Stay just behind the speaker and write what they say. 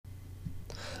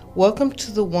Welcome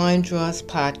to the Wine Draws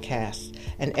podcast,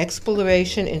 an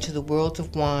exploration into the world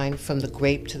of wine from the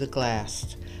grape to the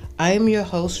glass. I am your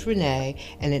host, Renee,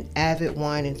 and an avid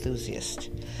wine enthusiast.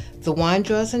 The Wine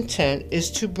Draws intent is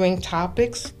to bring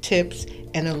topics, tips,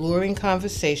 and alluring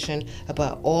conversation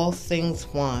about all things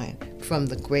wine, from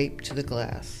the grape to the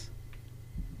glass.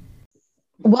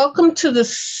 Welcome to the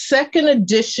second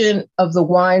edition of the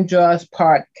Wine Draws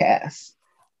podcast.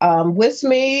 With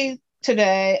me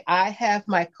today, I have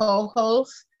my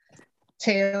co-host,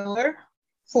 Taylor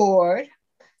Ford,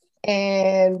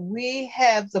 and we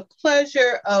have the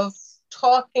pleasure of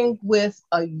talking with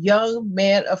a young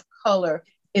man of color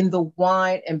in the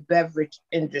wine and beverage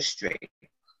industry.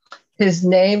 His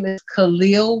name is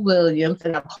Khalil Williams,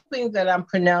 and I'm hoping that I'm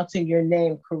pronouncing your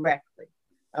name correctly,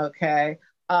 okay?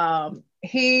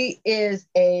 He is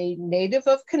a native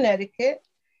of Connecticut,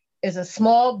 is a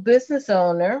small business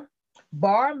owner,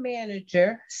 bar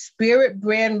manager, spirit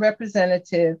brand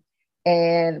representative,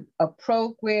 and a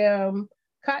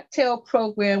cocktail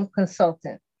program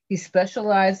consultant. He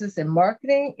specializes in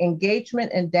marketing,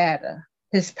 engagement, and data.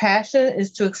 His passion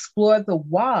is to explore the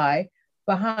why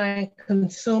behind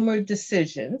consumer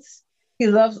decisions. He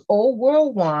loves old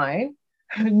world wine,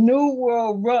 new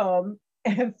world rum,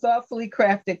 and thoughtfully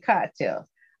crafted cocktails.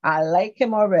 I like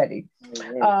him already.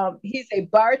 He's a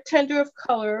bartender of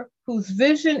color whose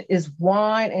vision is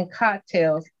wine and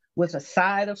cocktails with a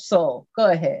side of soul. Go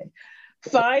ahead.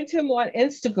 Find him on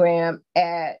Instagram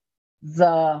at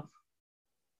the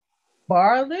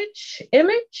Barlage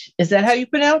Image. Is that how you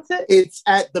pronounce it? It's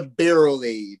at the Barrel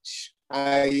Age.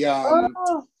 Okay.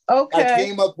 I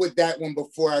came up with that one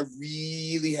before I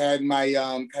really had my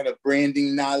kind of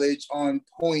branding knowledge on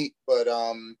point, but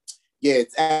yeah,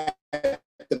 it's at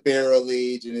the Barrel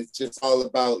Age, and it's just all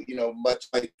about, much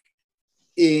like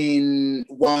in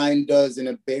wine does in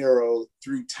a barrel,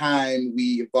 through time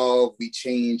we evolve, we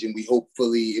change, and we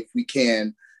hopefully, if we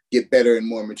can, get better and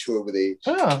more mature with age.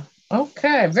 Oh,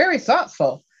 okay. Very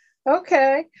thoughtful.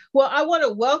 Okay. Well, I want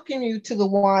to welcome you to the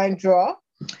Wine Draw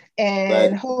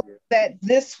and hope that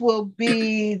this will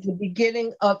be the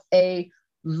beginning of a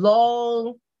long-lasting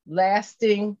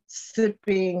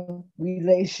sipping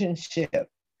relationship.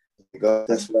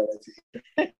 That's what I like to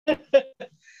hear.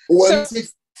 Well,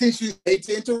 since you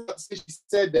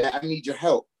said that, I need your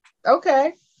help.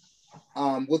 Okay.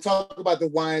 We'll talk about the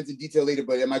wines in detail later,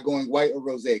 but am I going white or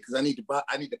rosé? Because I need to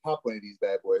pop one of these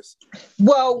bad boys.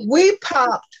 Well, we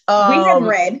popped. We have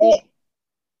red.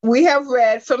 We have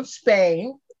red from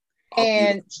Spain,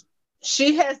 and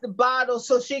she has the bottle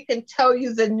so she can tell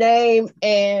you the name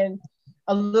and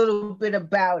a little bit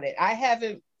about it. I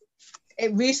haven't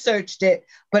researched it,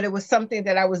 but it was something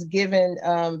that I was given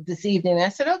this evening. I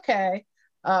said, okay.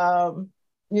 One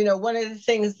of the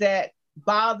things that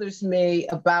bothers me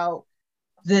about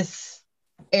this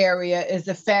area is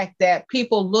the fact that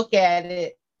people look at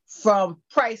it from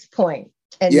price point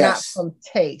and not from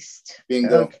taste.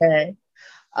 Bingo. Okay.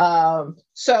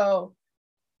 So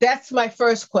that's my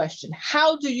first question.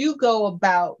 How do you go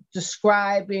about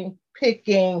describing,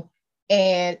 picking,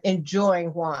 and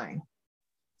enjoying wine?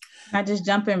 I just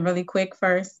jump in really quick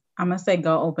first. I'm going to say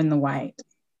go open the white.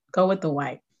 Go with the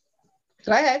white.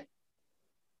 Go ahead.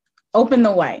 Open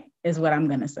the white is what I'm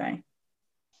going to say.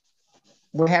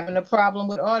 We're having a problem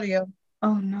with audio.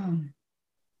 Oh, no.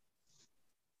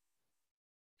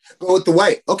 Go with the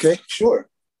white. Okay, sure.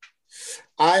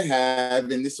 I have,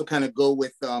 and this will kind of go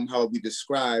with how we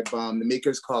describe, the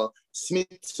maker's called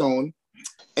Smithsonian,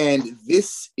 and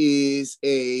this is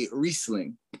a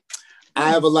Riesling. I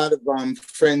have a lot of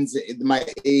friends my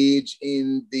age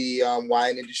in the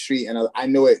wine industry, and I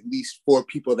know at least 4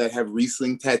 people that have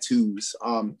Riesling tattoos.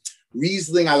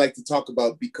 Riesling I like to talk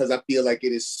about because I feel like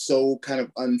it is so kind of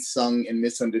unsung and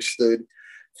misunderstood.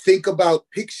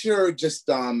 Picture just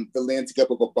the landscape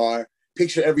of a bar.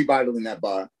 Picture every bottle in that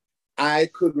bar. I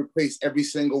could replace every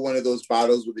single one of those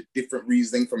bottles with a different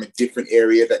Riesling from a different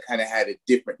area that kind of had a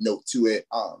different note to it.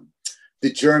 The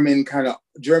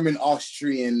German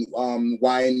Austrian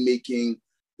winemaking,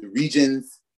 the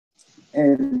regions,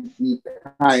 and the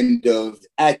kind of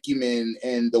acumen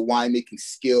and the winemaking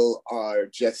skill are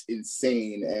just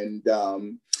insane. And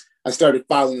I started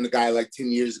following a guy like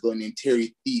 10 years ago named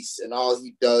Terry Thies, and all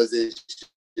he does is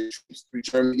through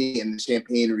Germany and the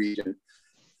Champagne region,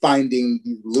 finding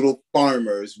these little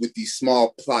farmers with these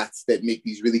small plots that make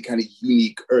these really kind of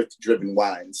unique earth-driven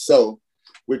wines. So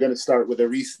we're going to start with a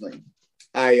Riesling.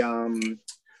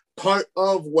 Part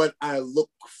of what I look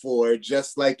for,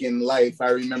 just like in life, I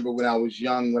remember when I was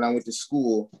young, when I went to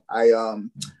school, I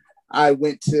I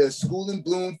went to school in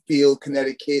Bloomfield,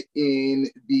 Connecticut in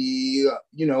the,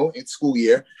 in school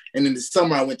year. And in the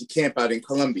summer, I went to camp out in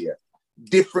Columbia.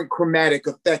 Different chromatic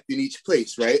effect in each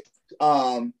place, right?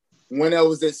 When I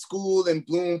was at school in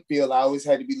Bloomfield, I always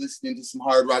had to be listening to some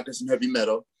hard rock or some heavy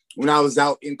metal. When I was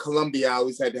out in Columbia, I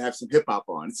always had to have some hip hop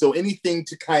on. So anything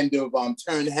to kind of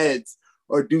turn heads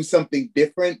or do something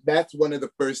different, that's one of the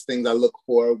first things I look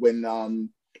for when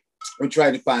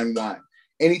trying to find wine.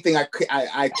 Anything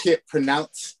I can't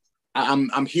pronounce,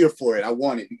 I'm here for it. I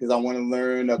want it because I want to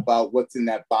learn about what's in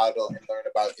that bottle and learn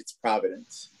about its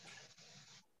provenance.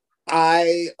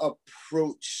 I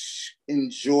approach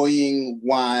enjoying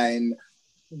wine.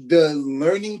 The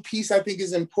learning piece I think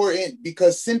is important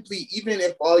because simply, even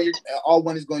if all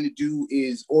one is going to do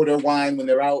is order wine when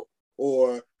they're out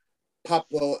or pop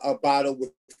a bottle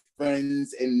with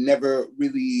friends and never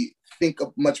really think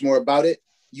of much more about it,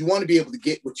 you want to be able to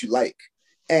get what you like.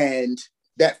 And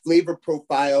that flavor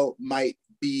profile might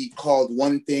be called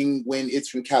one thing when it's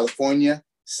from California,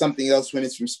 something else when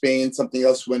it's from Spain, something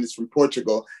else when it's from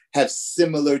Portugal, have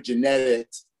similar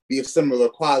genetics, be of similar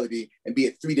quality, and be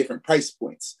at 3 different price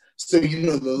points. So,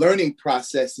 the learning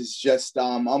process is just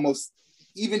almost,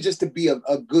 even just to be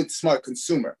a good, smart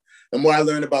consumer. The more I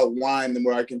learn about wine, the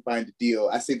more I can find a deal.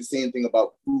 I say the same thing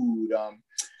about food.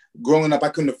 Growing up, I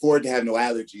couldn't afford to have no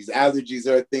allergies. Allergies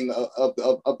are a thing of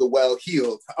the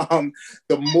well-heeled.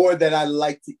 The more that I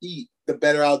like to eat, the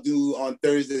better I'll do on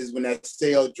Thursdays when that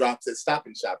sale drops at Stop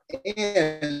and Shop.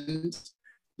 And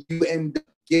you end up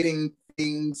getting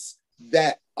things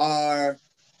that are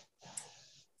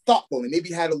thoughtful and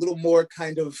maybe had a little more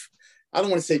kind of, I don't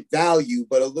want to say value,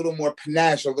 but a little more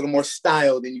panache, a little more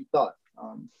style than you thought.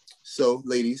 So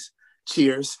ladies,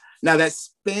 cheers. Now that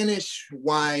Spanish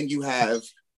wine you have,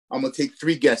 I'm going to take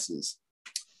 3 guesses.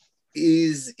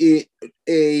 Is it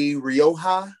a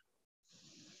Rioja?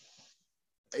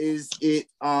 Is it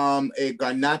a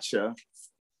Garnacha?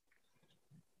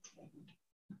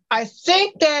 I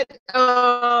think that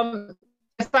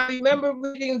if I remember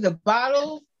reading the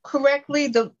bottle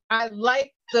correctly, I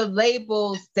like the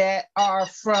labels that are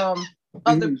from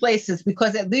other places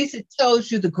because at least it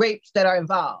tells you the grapes that are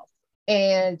involved.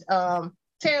 And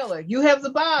Taylor, you have the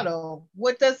bottle.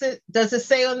 What does it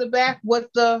say on the back? What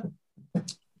on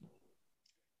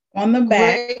the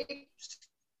back? Grapes?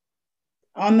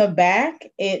 On the back,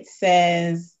 it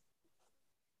says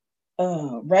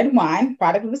red wine,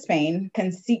 product of Spain,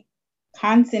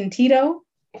 Consentido,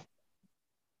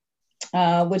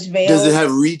 which veils. Does it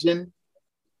have region?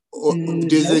 Or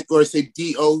does it, or say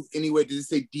DO anywhere? Does it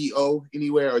say DO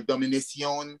anywhere or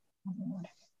Dominacion?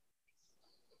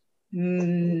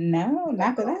 No,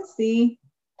 not that I see.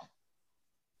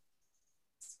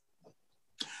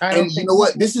 And you know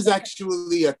what? This is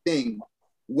actually a thing.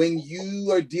 When you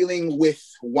are dealing with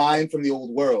wine from the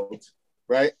old world,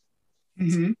 right?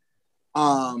 Mm-hmm.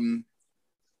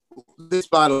 This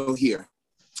bottle here,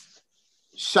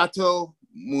 Chateau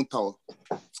Montaut,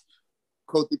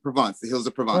 Côte de Provence, the hills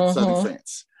of Provence, southern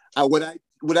France.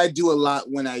 What I do a lot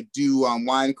when I do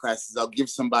wine classes, I'll give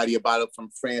somebody a bottle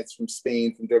from France, from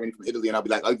Spain, from Germany, from Italy, and I'll be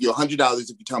like, I'll give you $100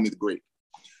 if you tell me the grape.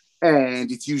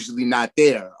 And it's usually not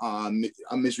there.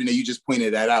 Ms. Renee, you just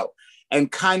pointed that out. And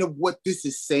kind of what this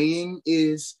is saying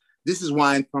is, this is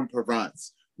wine from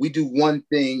Provence. We do one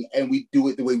thing and we do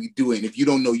it the way we do it. And if you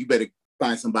don't know, you better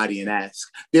find somebody and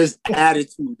ask. There's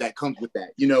attitude that comes with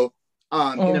that. In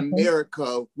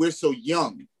America, we're so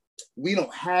young. We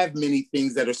don't have many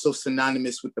things that are so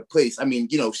synonymous with the place. I mean,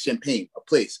 Champagne, a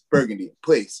place, Burgundy, a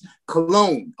place,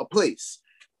 Cologne, a place.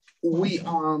 We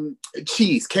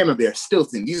cheese, Camembert,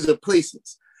 Stilton, these are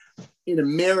places. In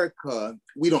America,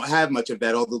 we don't have much of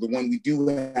that, although the one we do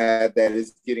have that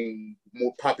is getting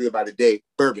more popular by the day,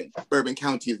 Bourbon. Bourbon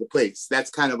County is a place. That's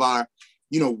kind of our,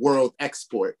 world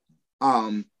export.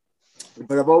 But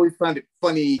I've always found it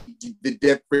funny, the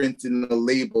difference in the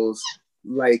labels.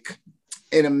 Like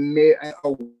in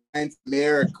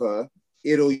America,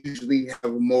 it'll usually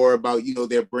have more about,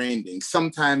 their branding.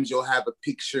 Sometimes you'll have a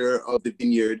picture of the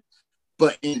vineyard,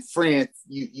 but in France,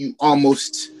 you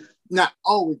almost, not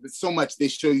always, but so much, they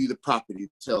show you the property.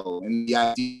 So, and the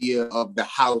idea of the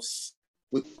house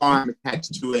with farm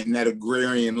attached to it and that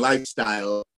agrarian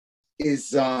lifestyle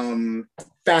is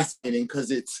fascinating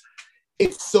because it's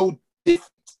so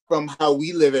different from how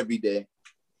we live every day.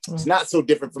 It's not so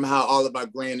different from how all of our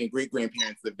grand and great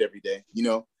grandparents lived every day.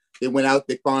 They went out,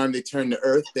 they farmed, they turned the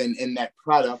earth, and that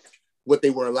product, what they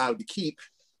were allowed to keep,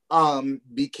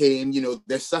 became,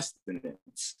 their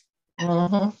sustenance.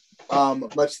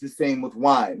 Much the same with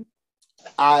wine.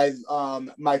 I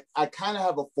kind of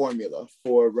have a formula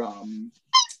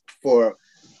for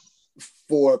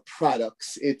for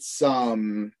products. It's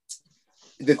the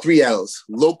three L's: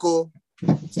 local,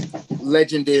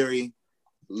 legendary,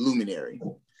 luminary.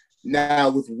 Now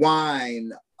with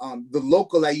wine, the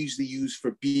local I usually use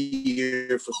for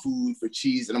beer, for food, for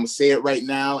cheese, and I'm gonna say it right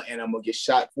now, and I'm gonna get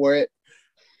shot for it.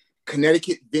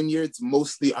 Connecticut vineyards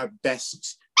mostly are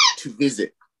best to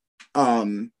visit.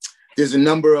 There's a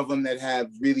number of them that have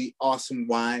really awesome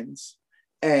wines,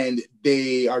 and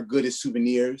they are good as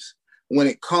souvenirs. When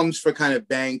it comes for kind of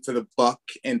bang for the buck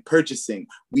and purchasing,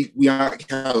 we aren't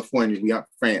California, we aren't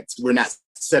France. We're not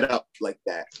set up like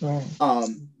that. Right.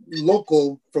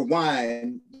 Local for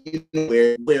wine, you know,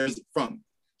 where is it from?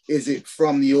 Is it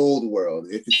from the old world?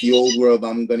 If it's the old world,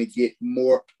 I'm going to get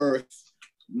more earth,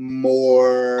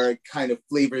 more kind of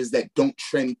flavors that don't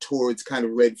trend towards kind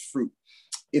of red fruit.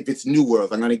 If it's new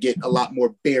world, I'm going to get a lot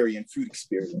more berry and fruit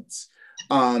experience.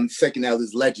 Second L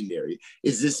is legendary.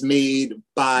 Is this made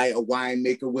by a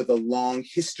winemaker with a long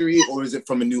history, or is it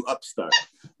from a new upstart?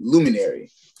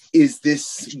 Luminary. Is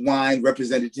this wine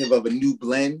representative of a new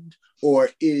blend, or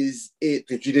is it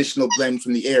the traditional blend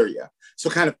from the area? So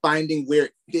kind of finding where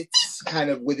it fits kind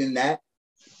of within that.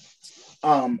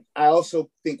 I also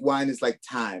think wine is like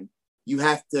time. You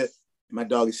have to, my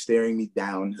dog is staring me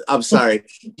down. I'm sorry.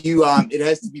 It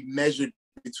has to be measured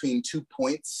between 2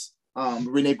 points.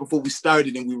 Renee, before we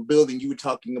started and we were building, you were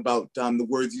talking about the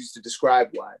words used to describe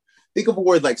wine. Think of a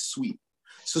word like sweet.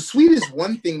 So sweet is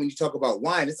one thing when you talk about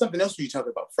wine. It's something else when you talk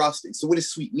about frosting. So what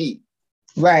does sweet mean?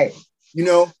 Right. You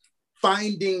know,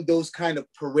 finding those kind of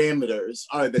parameters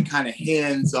are the kind of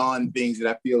hands-on things that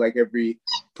I feel like every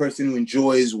person who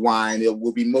enjoys wine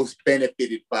will be most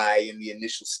benefited by in the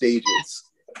initial stages.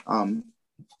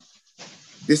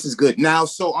 This is good. Now,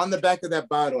 so on the back of that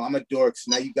bottle, I'm a dork.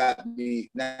 So now you got me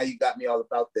all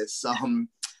about this.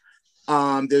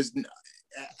 There's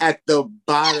at the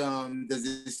bottom,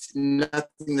 there's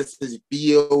nothing that says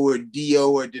bio or dio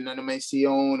or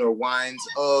denominación or wines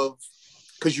of,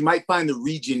 because you might find the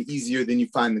region easier than you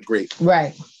find the grape.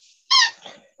 Right.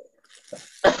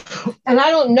 And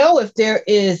I don't know if there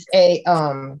is a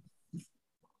on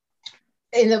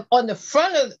the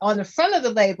front of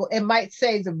the label, it might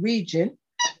say the region.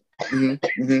 Mm-hmm.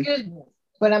 Excuse me,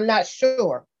 but I'm not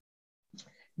sure.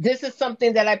 This is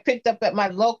something that I picked up at my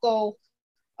local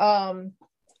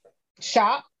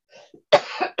shop.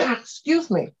 Excuse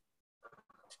me.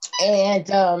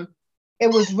 And it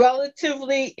was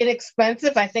relatively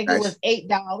inexpensive. I think nice. It was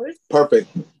 $8. Perfect.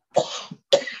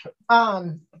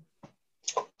 And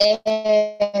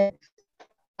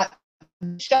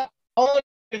the shop owner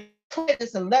tried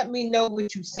this and let me know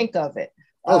what you think of it.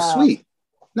 Oh, sweet.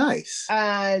 Nice.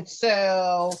 And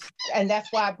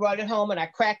that's why I brought it home and I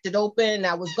cracked it open and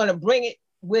I was going to bring it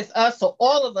with us so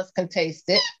all of us can taste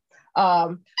it.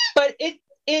 But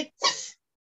it's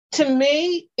to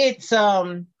me, it's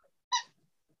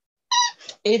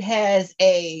it has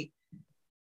a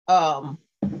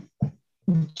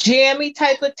jammy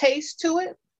type of taste to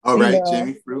it. All right,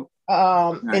 jammy fruit.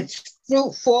 Nice. It's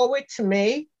fruit forward to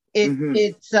me.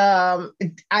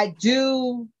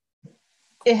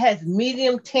 It has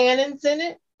medium tannins in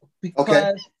it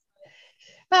because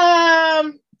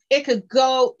it could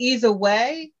go either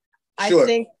way. Sure. I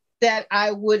think that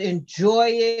I would enjoy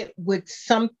it with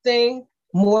something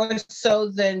more so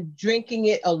than drinking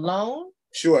it alone.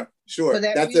 Sure.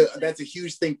 That's a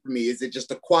huge thing for me. Is it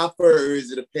just a quaffer or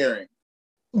is it a pairing?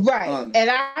 Right. And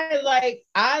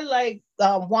I like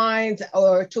wines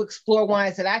or to explore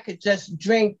wines that I could just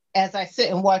drink as I sit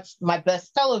and watch my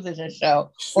best television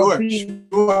show. Sure.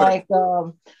 Like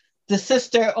the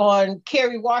sister on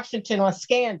Kerry Washington on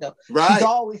Scandal. Right. She's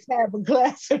always have a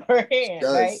glass in her hand.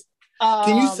 Right.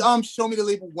 Can you show me the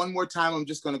label one more time? I'm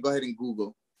just going to go ahead and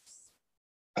Google.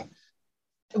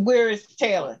 Where is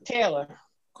Taylor?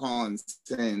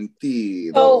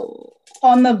 Consentido. So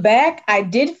on the back, I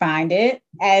did find it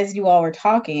as you all were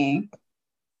talking.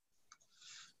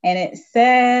 And it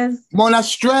says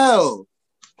Monastrell.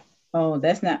 Oh,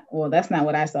 that's not what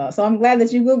I saw. So I'm glad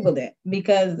that you Googled it,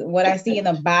 because what I see in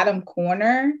the bottom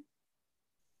corner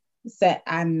said,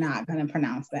 I'm not going to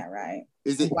pronounce that right.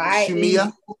 Is it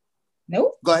Shumia?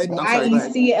 Nope. Go ahead.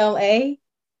 YECLA.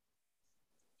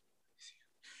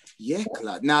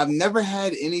 Yekla. Now, I've never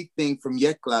had anything from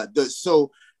Yekla.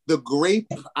 So the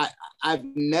grape, I've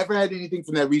never had anything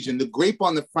from that region. The grape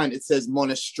on the front, it says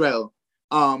Monastrell.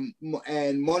 And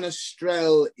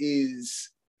Monastrell is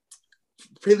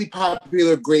pretty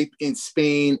popular grape in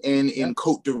Spain and in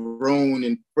Côte d'Aron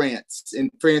in France.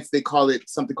 In France, they call it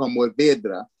something called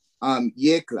Mourvedre.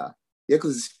 Yekla. Yekla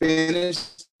is a Spanish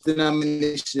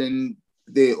denomination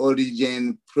de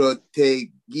origen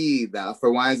protegida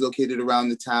for wines located around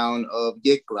the town of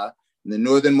Yecla in the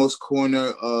northernmost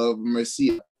corner of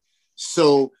Murcia.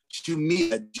 So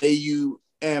Jumilla,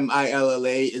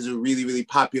 Jumilla, is a really, really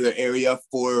popular area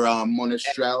for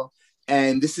Monastrell.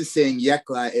 And this is saying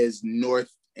Yecla is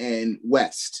north and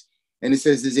west. And it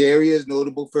says this area is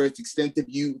notable for its extensive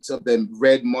use of the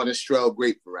red Monastrell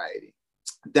grape variety.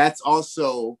 That's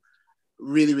also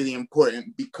really, really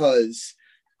important because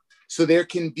so there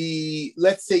can be,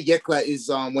 let's say Yecla is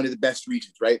one of the best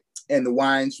regions, right? And the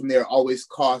wines from there always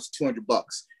cost $200.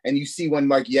 And you see one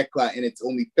mark Yecla and it's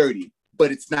only 30,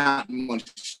 but it's not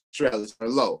Monastrell, it's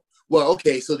Merlot. Well,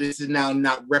 okay, so this is now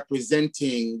not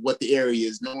representing what the area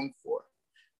is known for.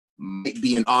 Might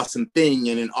be an awesome thing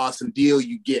and an awesome deal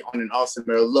you get on an awesome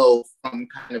Merlot from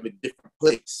kind of a different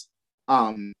place.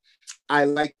 I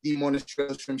like the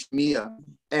Monastrells from Jumilla,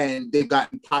 and they've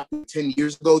gotten popular 10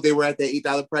 years ago. They were at the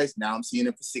 $8 price. Now I'm seeing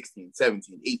it for 16,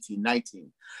 17, 18,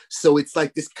 19. So it's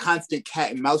like this constant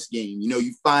cat and mouse game. You know,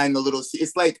 you find the little,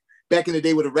 it's like back in the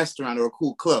day with a restaurant or a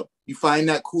cool club. You find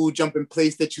that cool jumping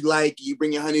place that you like, you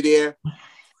bring your honey there.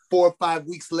 4 or 5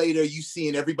 weeks later, you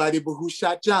seeing everybody but who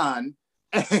shot John.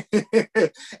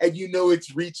 And you know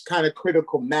it's reached kind of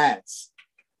critical mass.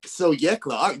 So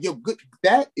Yecla, yo, good.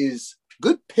 That is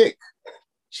good pick.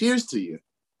 Cheers to you.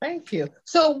 Thank you.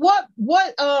 So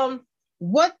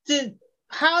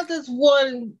how does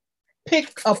one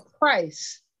pick a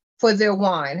price for their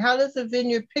wine? How does the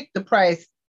vineyard pick the price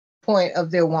point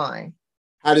of their wine?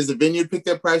 How does the vineyard pick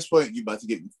their price point? You're about to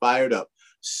get me fired up.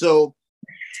 So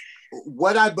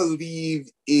what I believe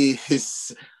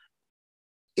is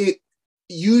it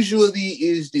usually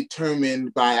is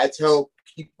determined by, I tell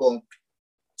people,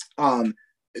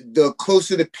 the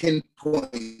closer the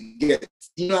pinpoint gets.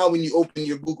 You know how when you open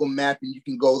your Google map and you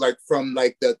can go like from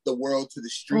like the world to the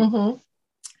street? Mm-hmm.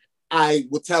 I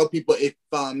will tell people if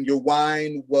your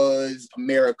wine was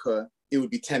America, it would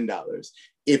be $10.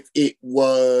 If it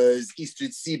was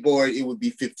Eastern Seaboard, it would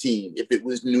be $15. If it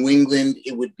was New England,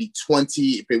 it would be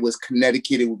 $20. If it was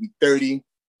Connecticut, it would be $30.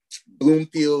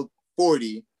 Bloomfield,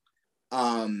 $40.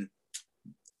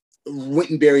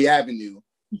 Wittenberry Avenue,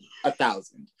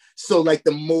 $1,000. So like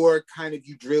the more kind of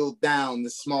you drill down, the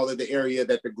smaller the area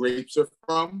that the grapes are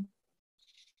from,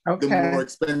 the more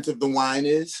expensive the wine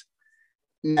is.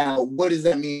 Now, what does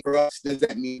that mean for us? Does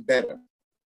that mean better?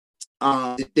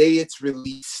 The day it's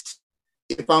released,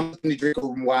 if I'm looking to drink a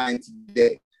wine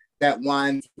today, that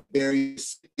wine's very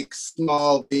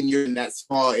small vineyard in that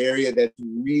small area that's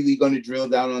really going to drill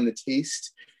down on the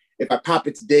taste. If I pop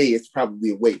it today, it's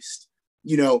probably a waste.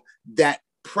 You know, that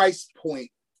price point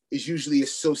is usually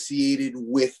associated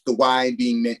with the wine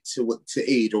being meant to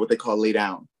age, or what they call lay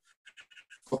down.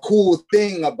 A cool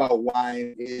thing about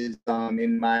wine is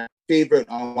in my favorite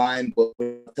wine book,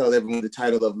 I'll tell everyone the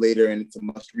title of later, and it's a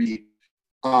must read.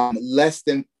 Less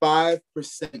than 5%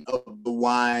 of the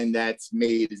wine that's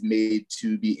made is made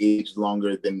to be aged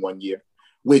longer than 1 year,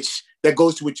 which that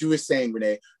goes to what you were saying,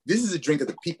 Renee. This is a drink of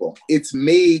the people. It's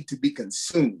made to be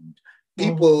consumed.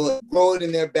 People grow it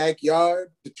in their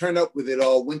backyard to turn up with it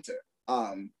all winter.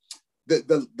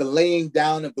 The laying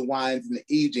down of the wines and the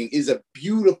aging is a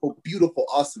beautiful, beautiful,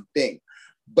 awesome thing.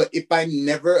 But if I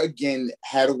never again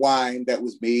had a wine that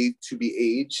was made to be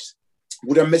aged,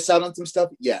 would I miss out on some stuff?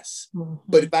 Yes.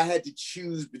 But if I had to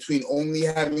choose between only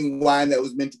having wine that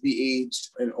was meant to be aged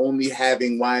and only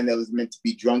having wine that was meant to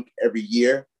be drunk every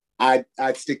year, I'd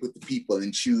stick with the people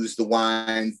and choose the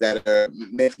wines that are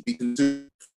meant to be consumed.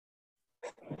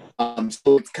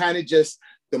 So it's kind of just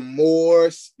the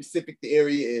more specific the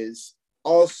area is.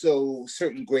 Also,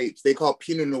 certain grapes, they call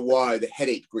Pinot Noir the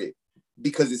headache grape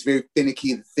because it's very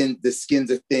finicky, the skins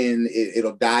are thin,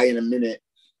 it'll die in a minute.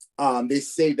 They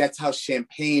say that's how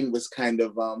champagne was kind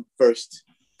of first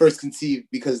conceived,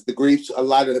 because the grapes, a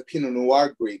lot of the Pinot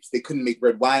Noir grapes, they couldn't make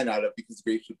red wine out of because the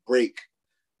grapes would break.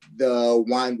 The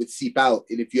wine would seep out.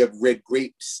 And if you have red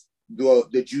grapes,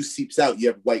 the juice seeps out, you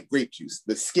have white grape juice.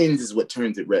 The skins is what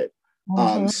turns it red.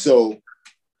 So,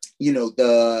 you know,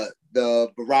 the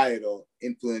varietal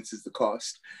influences the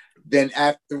cost. Then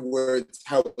afterwards,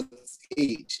 how it's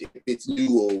aged. If it's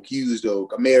new oak, used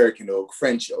oak, American oak,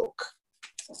 French oak.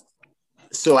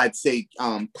 So I'd say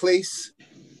place,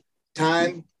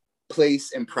 time,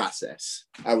 place, and process,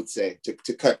 I would say,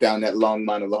 to cut down that long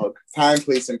monologue. Time,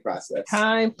 place, and process.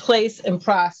 Time, place, and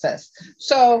process.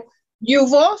 So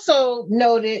you've also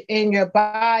noted in your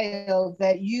bio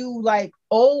that you like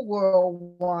old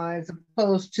world wines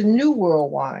opposed to new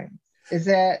world wines. Is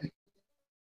that?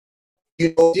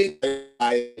 You know, because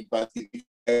I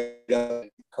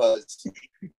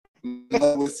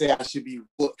would say I should be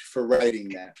booked for writing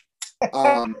that.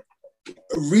 Um,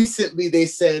 recently, they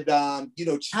said,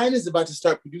 China's about to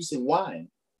start producing wine.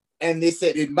 And they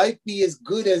said it might be as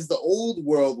good as the old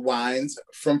world wines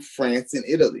from France and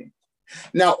Italy.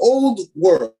 Now, old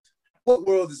world, what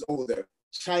world is older,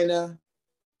 China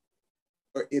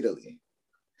or Italy?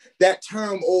 That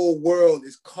term old world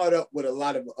is caught up with a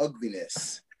lot of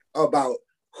ugliness about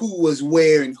who was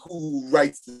where and who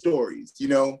writes the stories,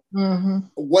 Mm-hmm.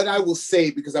 What I will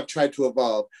say, because I've tried to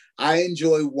evolve, I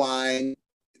enjoy wine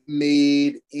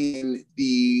made in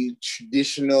the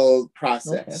traditional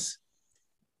process. Okay.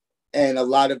 And a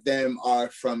lot of them are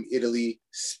from Italy,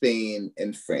 Spain,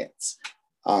 and France.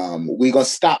 We're going to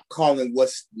stop calling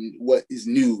what is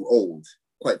new old,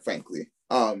 quite frankly.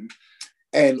 And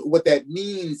what that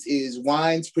means is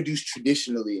wines produced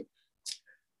traditionally.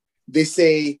 They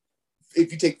say,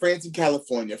 if you take France and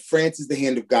California, France is the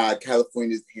hand of God,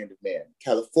 California is the hand of man.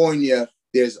 California,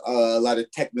 there's a lot of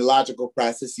technological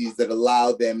processes that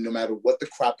allow them, no matter what the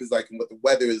crop is like and what the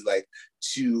weather is like,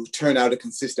 to turn out a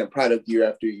consistent product year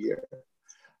after year.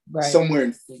 Right. Somewhere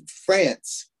in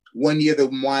France, one year the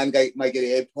wine might get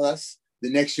an A+, the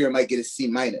next year it might get a C-,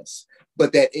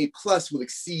 but that A+ will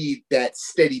exceed that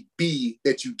steady B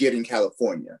that you get in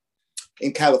California.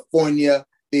 In California,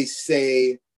 they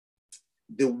say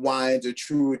the wines are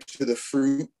truer to the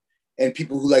fruit, and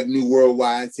people who like New World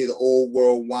wines say the old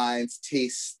world wines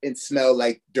taste and smell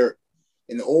like dirt.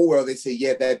 In the old world, they say,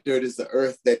 yeah, that dirt is the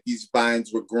earth that these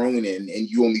vines were grown in, and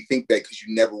you only think that because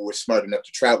you never were smart enough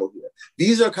to travel here.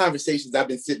 These are conversations I've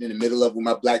been sitting in the middle of with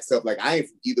my Black self, like I ain't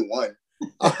from either one.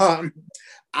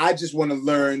 I just want to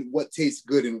learn what tastes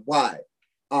good and why.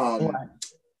 Right.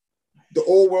 The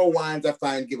old world wines I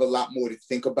find give a lot more to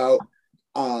think about.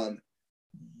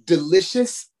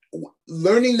 Delicious.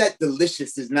 Learning that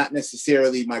delicious is not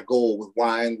necessarily my goal with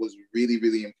wine was a really,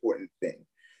 really important thing.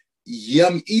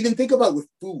 Yum. Even think about with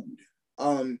food.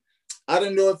 I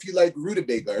don't know if you like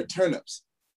rutabaga or turnips.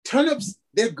 Turnips,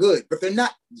 they're good, but they're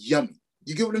not yummy.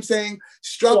 You get what I'm saying?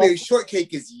 Strawberry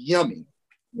shortcake is yummy.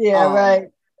 Yeah, right.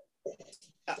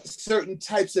 Certain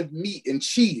types of meat and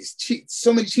cheese,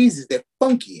 so many cheeses, they're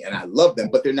funky and I love them,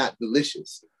 but they're not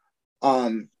delicious.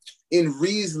 In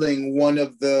Riesling, one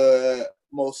of the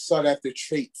most sought after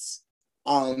traits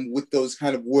with those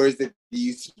kind of words that you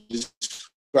use to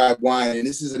describe wine, and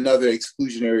this is another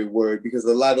exclusionary word because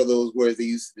a lot of those words they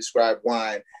use to describe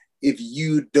wine, if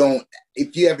you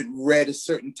haven't read a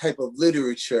certain type of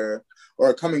literature or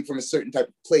are coming from a certain type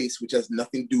of place, which has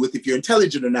nothing to do with if you're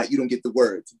intelligent or not, you don't get the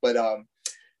words. But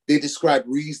they describe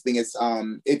Riesling as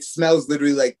it smells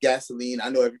literally like gasoline. I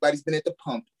know everybody's been at the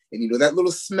pump, and that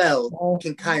little smell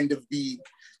can kind of be,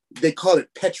 they call it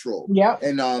petrol. Yeah.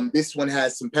 And this one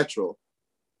has some petrol.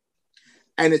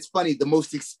 And it's funny, the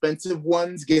most expensive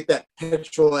ones get that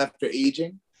petrol after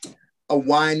aging. A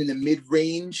wine in the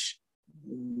mid-range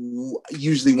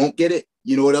usually won't get it.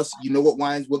 You know what else? You know what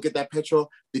wines will get that petrol?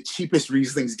 The cheapest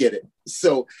Rieslings get it.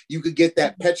 So you could get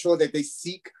that petrol that they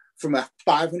seek from a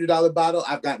 $500 bottle.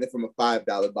 I've gotten it from a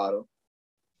 $5 bottle.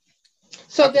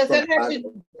 So does that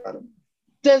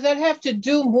have to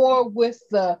do more with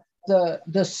the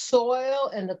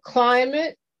soil and the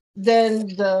climate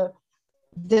than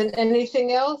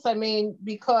anything else? I mean,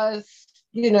 because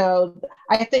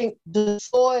I think the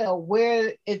soil,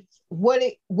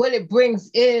 what it brings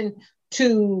in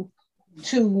to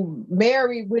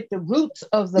marry with the roots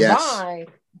of the vine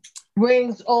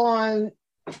brings on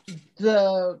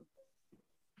the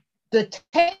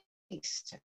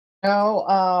taste.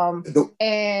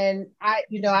 And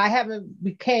I haven't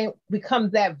become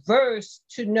that versed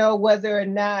to know whether or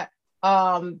not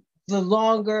the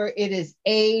longer it is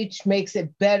aged makes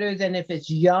it better than if it's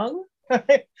young.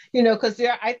 Because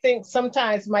I think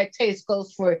sometimes my taste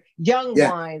goes for young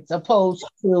wines opposed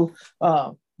to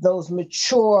those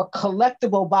mature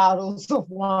collectible bottles of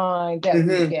wine that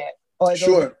we get, or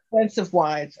those expensive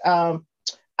wines. And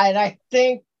I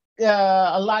think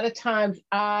a lot of times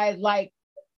I like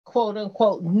quote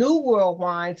unquote new world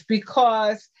wines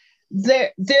because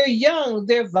they're young,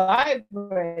 they're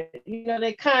vibrant,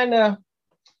 they kind of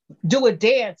do a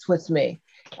dance with me.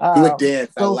 Do a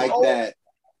dance. I like that.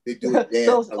 They do a dance.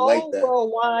 Those I like old that.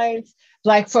 world wines,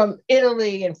 like from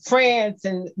Italy and France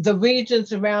and the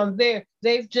regions around there,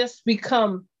 they've just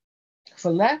become,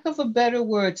 for lack of a better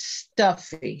word,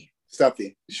 stuffy.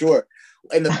 Stuffy, sure.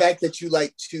 And the fact that you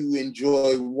like to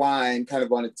enjoy wine kind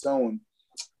of on its own,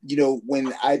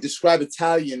 when I describe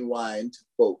Italian wine to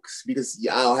folks, because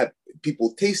I'll have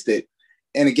people taste it,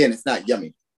 and again, it's not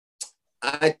yummy.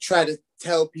 I try to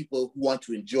tell people who want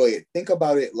to enjoy it, think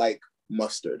about it like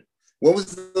mustard. When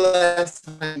was the last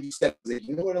time you said,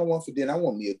 you know what I want for dinner? I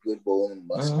want me a good bowl of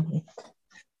mustard.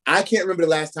 I can't remember the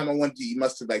last time I wanted to eat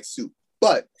mustard like soup,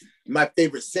 but my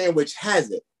favorite sandwich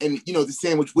has it. And, you know, the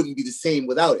sandwich wouldn't be the same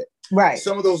without it. Right.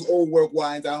 Some of those old world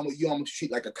wines, you almost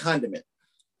treat like a condiment.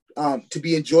 To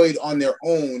be enjoyed on their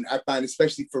own, I find,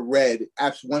 especially for red,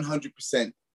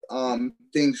 100%,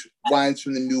 wines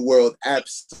from the New World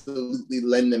absolutely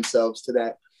lend themselves to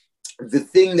that. The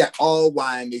thing that all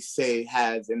wine, they say,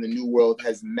 has in the New World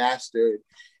has mastered,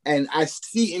 and I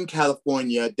see in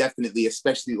California, definitely,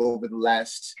 especially over the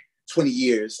last 20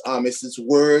 years, it's this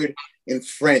word in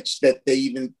French that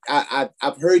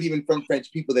I've heard even from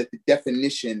French people that the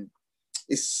definition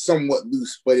is somewhat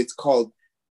loose, but it's called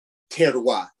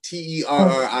terroir,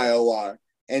 Terrior,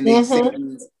 and they say it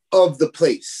means of the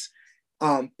place.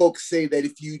 Folks say that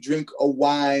if you drink a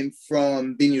wine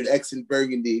from Vineyard X in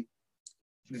Burgundy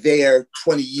there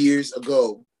 20 years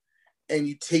ago, and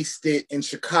you taste it in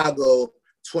Chicago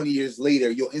 20 years later,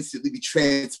 you'll instantly be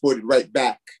transported right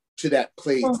back to that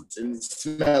place and the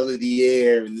smell of the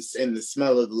air and the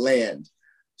smell of the land.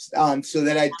 So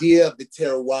that idea of the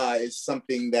terroir is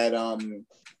something that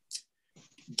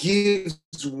gives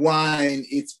wine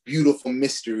its beautiful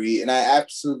mystery. And I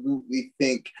absolutely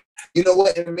think, you know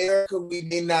what, in America, we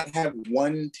may not have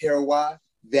one terroir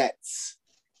that's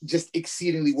just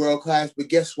exceedingly world-class, but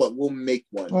guess what? We'll make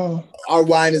one. Our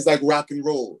wine is like rock and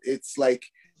roll. It's like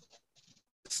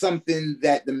something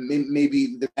that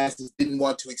maybe the masses didn't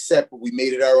want to accept, but we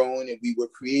made it our own and we were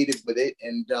creative with it,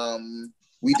 and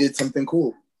we did something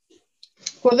cool.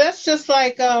 Well, that's just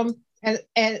like, and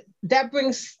that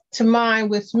brings to mind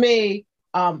with me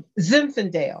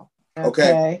Zinfandel.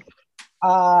 Okay.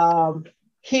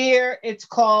 Here it's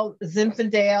called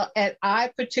Zinfandel, and I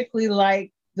particularly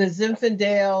like the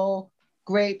Zinfandel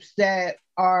grapes that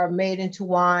are made into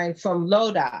wine from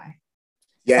Lodi.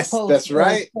 Yes, that's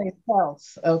right.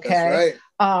 Else, okay. That's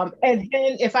right. And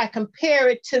then if I compare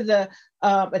it to the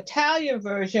Italian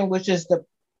version, which is the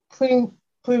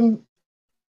Primitivo,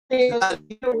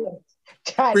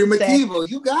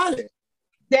 you got it.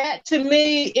 That to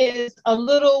me is a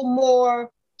little more,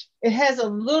 it has a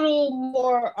little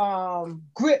more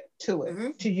grip to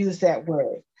it, to use that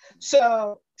word.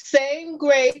 So same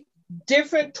grape,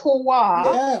 different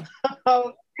terroir. Yeah.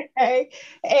 Okay.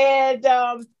 And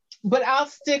but I'll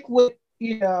stick with,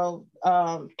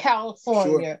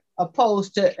 California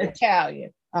opposed to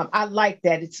Italian. I like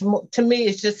that. It's more, to me,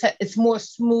 it's more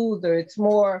smoother. It's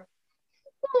more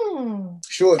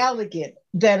elegant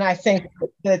than I think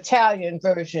the Italian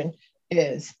version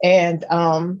is. And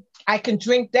I can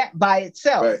drink that by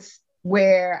itself,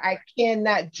 where I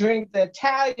cannot drink the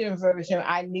Italian version.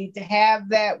 I need to have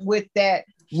that with that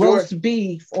roast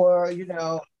beef or,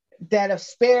 that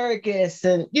asparagus,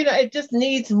 and it just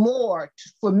needs more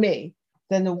for me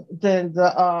than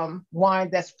the wine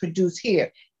that's produced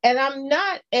here. And I'm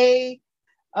not a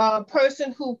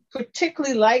person who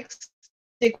particularly likes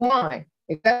thick wine.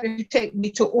 Except if you take me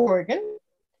to Oregon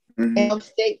and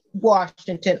upstate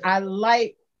Washington, I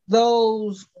like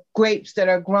those grapes that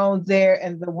are grown there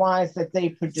and the wines that they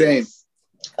produce.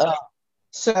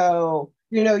 So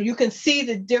you can see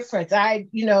the difference. And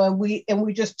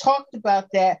we just talked about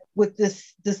that with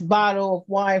this bottle of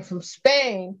wine from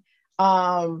Spain,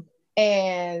 and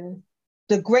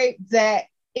the grape that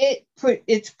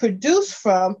it's produced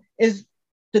from is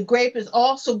the grape is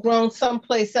also grown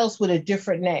someplace else with a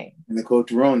different name. In the Côte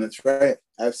d'Rône, that's right,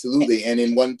 absolutely. And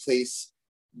in one place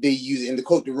they use in the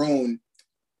Côte d'Rône,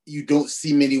 you don't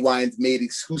see many wines made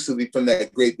exclusively from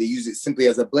that grape. They use it simply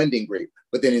as a blending grape.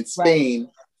 But then in Spain,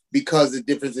 because the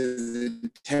differences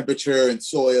in temperature and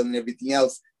soil and everything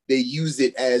else, they use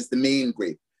it as the main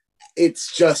grape.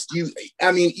 It's just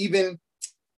even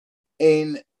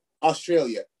in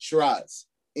Australia, Shiraz,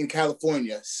 in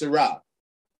California, Syrah,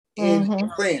 in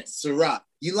France, Syrah.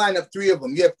 You line up three of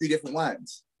them, you have three different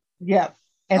wines. Yeah,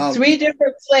 and three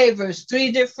different flavors,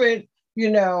 three different,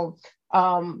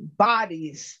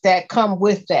 bodies that come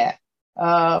with that.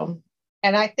 And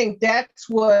I think that's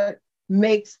what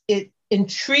makes it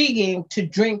intriguing to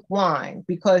drink wine,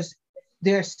 because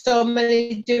there's so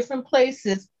many different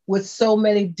places with so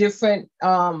many different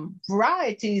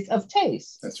varieties of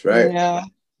taste. That's right.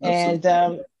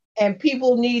 And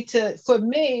people need to, for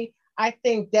me, I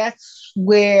think that's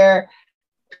where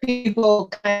people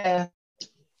kind of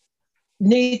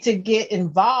need to get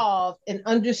involved and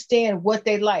understand what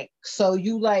they like. So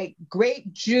you like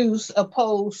grape juice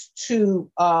opposed to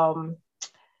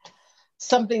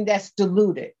something that's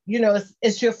diluted.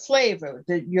 It's your flavor,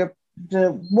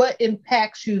 what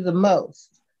impacts you the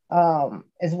most,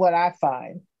 is what I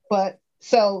find. But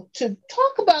so to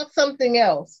talk about something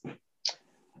else,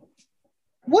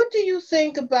 what do you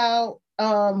think about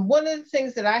one of the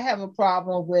things that I have a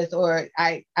problem with, or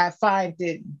I find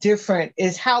it different,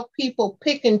 is how people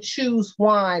pick and choose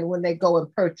wine when they go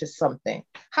and purchase something.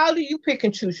 How do you pick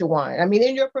and choose your wine? I mean,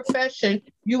 in your profession,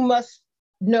 you must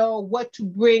know what to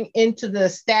bring into the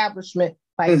establishment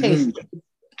by tasting.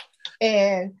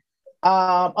 And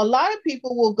a lot of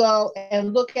people will go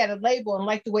and look at a label and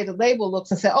like the way the label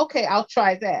looks and say, okay, I'll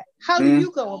try that. How do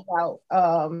you go about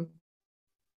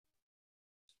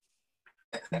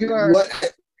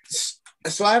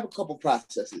So I have a couple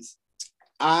processes.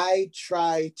 I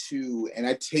try to, and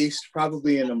I taste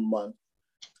probably in a month,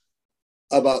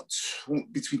 about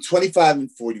between 25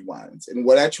 and 40 wines. And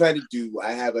what I try to do,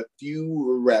 I have a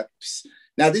few reps.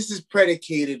 Now, this is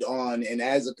predicated on, and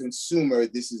as a consumer,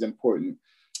 this is important.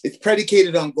 It's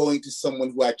predicated on going to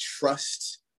someone who I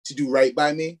trust to do right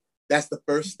by me. That's the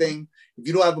first thing. If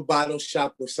you don't have a bottle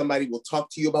shop where somebody will talk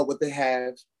to you about what they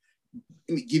have,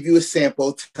 give you a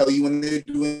sample, tell you when they're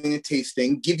doing a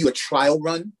tasting, give you a trial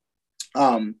run.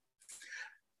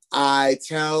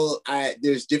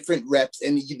 There's different reps,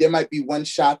 and there might be one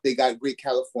shop, they got great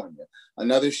California.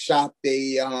 Another shop,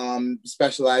 they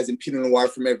specialize in Pinot Noir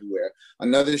from everywhere.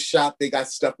 Another shop, they got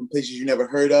stuff from places you never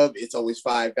heard of. It's always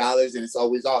 $5 and it's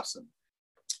always awesome.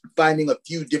 Finding a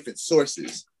few different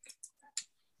sources.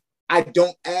 I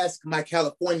don't ask my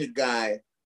California guy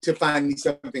to find me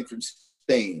something from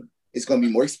Spain. It's going to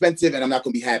be more expensive and I'm not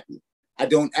going to be happy. I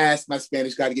don't ask my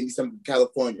Spanish guy to give me something from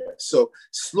California. So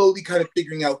slowly kind of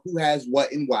figuring out who has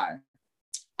what and why.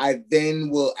 I then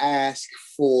will ask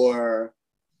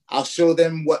I'll show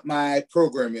them what my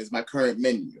program is, my current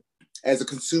menu. As a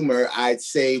consumer, I'd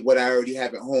say what I already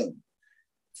have at home.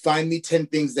 Find me 10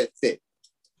 things that fit.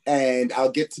 And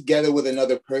I'll get together with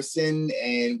another person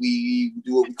and we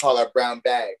do what we call our brown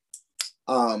bag.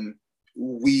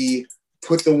 We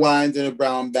put the wines in a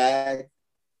brown bag.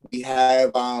 We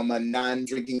have a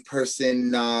non-drinking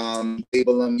person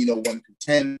label them, 1 through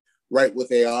 10, write what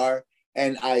they are.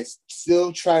 And I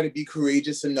still try to be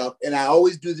courageous enough. And I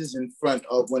always do this in front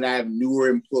of when I have newer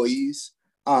employees.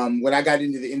 When I got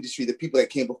into the industry, the people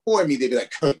that came before me, they'd be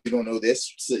like, you don't know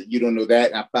this, so you don't know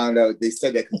that. And I found out they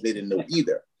said that because they didn't know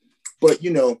either. But,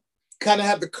 kind of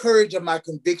have the courage of my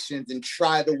convictions and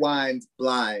try the wines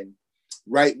blind,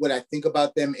 write what I think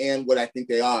about them and what I think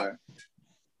they are.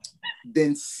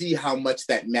 Then see how much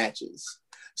that matches.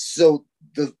 So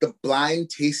the blind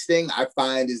tasting, I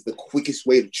find, is the quickest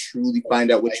way to truly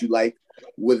find out what you like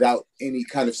without any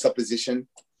kind of supposition.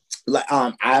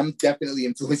 I'm definitely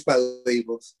influenced by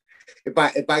labels.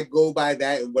 If I go by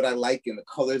that and what I like and the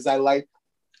colors I like,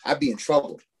 I'd be in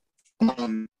trouble.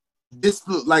 This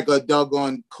looked like a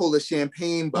doggone cola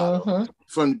champagne bottle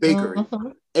from the bakery.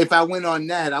 If I went on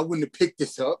that, I wouldn't have picked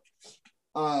this up.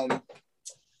 Look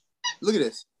at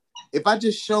this. If I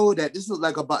just show that this is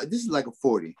like a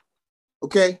 40,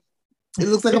 okay? It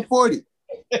looks like a 40,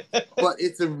 but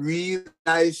it's a really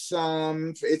nice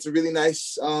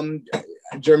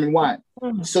German wine.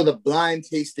 So the blind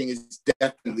tasting is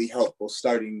definitely helpful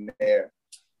starting there.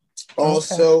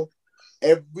 Also,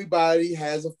 everybody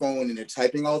has a phone and they're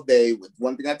typing all day. With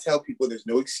one thing I tell people, there's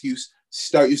no excuse.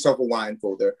 Start yourself a wine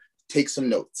folder. Take some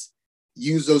notes.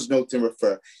 Use those notes and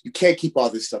refer. You can't keep all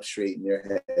this stuff straight in your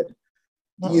head.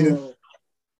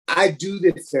 I do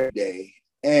this every day,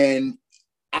 and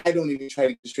I don't even try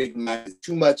to straighten my mind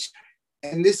too much.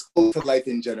 And this goes for life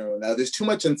in general. Now, there's too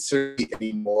much uncertainty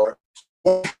anymore.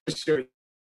 Sure,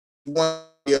 one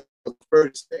of the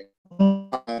first thing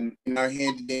in our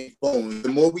handy phone. The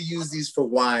more we use these for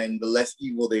wine, the less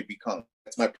evil they become.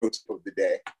 That's my pro tip of the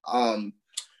day.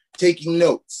 Taking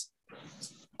notes.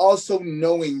 Also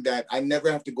knowing that I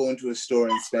never have to go into a store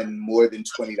and spend more than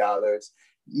 $20.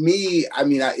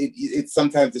 It's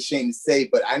sometimes a shame to say,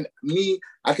 but I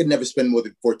could never spend more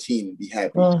than 14 and be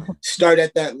happy. Start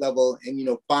at that level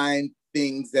and, find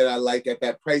things that I like at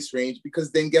that price range,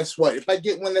 because then guess what? If I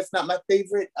get one that's not my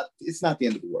favorite, it's not the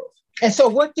end of the world. And so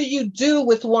what do you do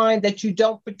with wine that you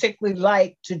don't particularly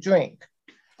like to drink?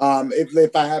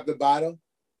 If I have the bottle,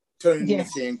 turn it into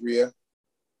sangria.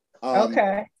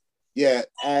 Okay. Yeah,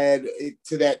 add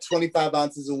to that 25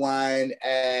 ounces of wine,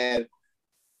 add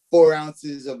 4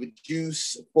 ounces of a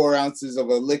juice, 4 ounces of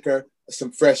a liquor,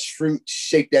 some fresh fruit,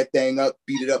 shake that thing up,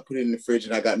 beat it up, put it in the fridge,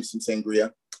 and I got me some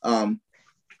sangria.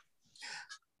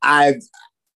 I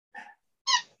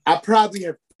probably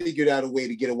have figured out a way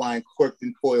to get a wine corked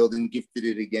and foiled and gifted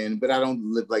it again, but I don't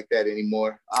live like that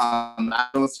anymore. I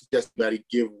don't suggest anybody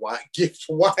gift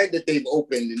wine that they've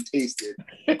opened and tasted.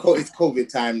 It's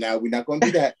COVID time now. We're not going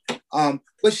to do that.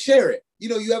 But share it.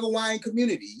 You have a wine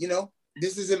community,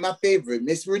 this isn't my favorite.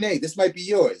 Miss Renee, this might be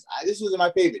yours. This wasn't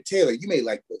my favorite. Taylor, you may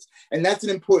like this. And that's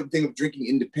an important thing of drinking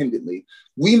independently.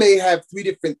 We may have 3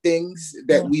 different things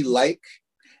that we like,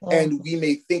 and we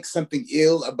may think something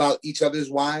ill about each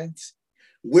other's wines.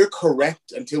 We're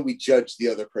correct until we judge the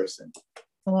other person.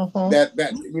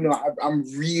 I'm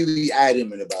really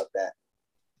adamant about that.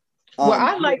 Well,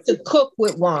 I like to cook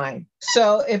with wine.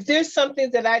 So if there's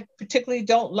something that I particularly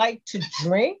don't like to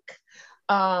drink,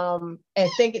 and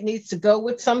think it needs to go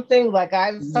with something, like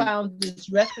I've found this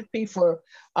recipe for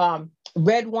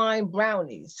red wine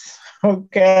brownies.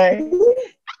 Okay.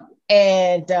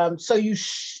 And so you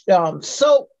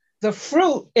soak the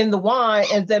fruit in the wine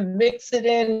and then mix it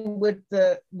in with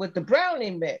the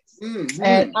brownie mix.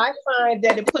 And I find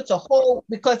that it puts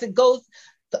because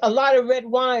a lot of red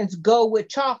wines go with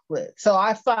chocolate. So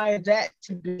I find that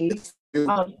to be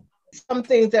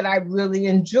something that I really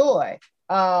enjoy.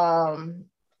 And,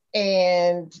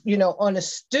 on a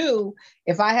stew,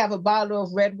 if I have a bottle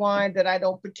of red wine that I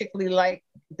don't particularly like,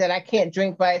 that I can't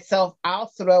drink by itself, I'll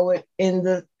throw it in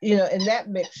in that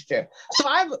mixture. So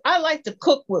I like to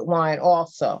cook with wine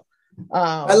also.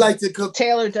 I like to cook.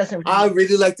 Taylor doesn't. I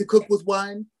really like to cook with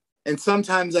wine. And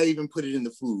sometimes I even put it in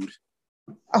the food.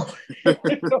 Oh.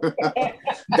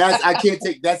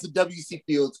 That's a W.C.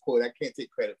 Fields quote. I can't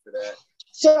take credit for that.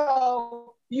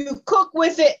 So you cook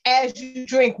with it as you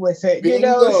drink with it,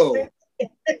 Bingo.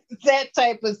 That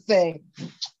type of thing.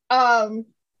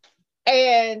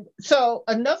 And so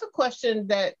another question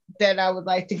that I would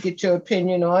like to get your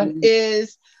opinion on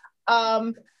is,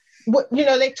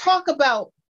 they talk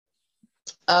about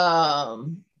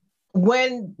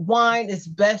when wine is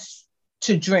best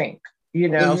to drink,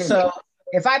 So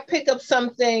if I pick up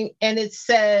something and it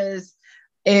says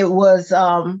it was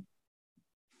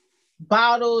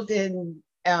bottled in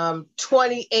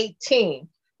 2018,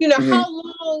 how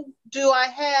long do I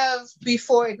have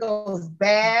before it goes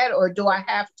bad, or do I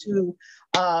have to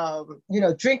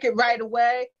drink it right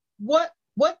away? What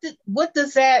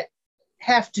does that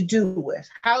have to do with?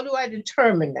 How do I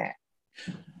determine that?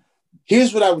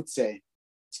 Here's what I would say.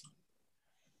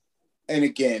 And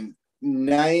again,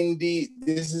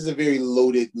 this is a very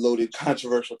loaded,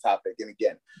 controversial topic. And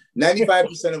again,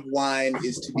 95% of wine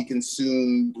is to be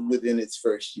consumed within its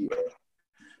first year.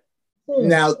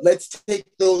 Now, let's take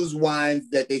those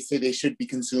wines that they say they should be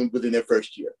consumed within their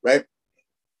first year, right?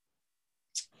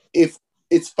 If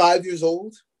it's 5 years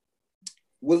old,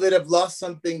 will it have lost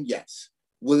something? Yes.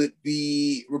 Will it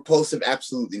be repulsive?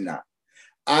 Absolutely not.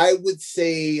 I would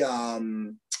say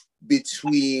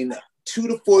between 2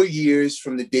 to 4 years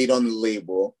from the date on the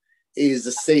label is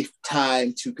a safe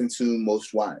time to consume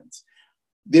most wines.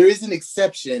 There is an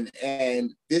exception,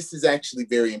 and this is actually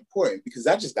very important because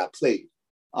I just got played.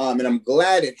 And I'm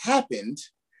glad it happened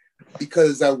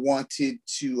because I wanted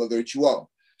to alert you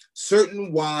all.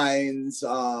 Certain wines,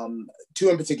 2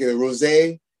 in particular,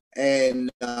 Rosé and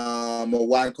a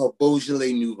wine called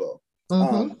Beaujolais Nouveau.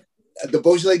 The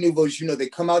Beaujolais Nouveaux, they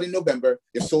come out in November,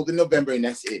 they're sold in November, and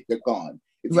that's it, they're gone.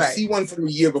 If you see one from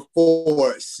the year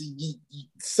before,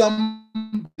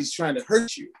 somebody's trying to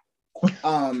hurt you.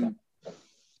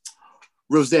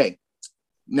 Rosé.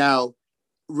 Now,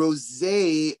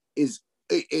 Rosé is,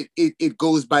 it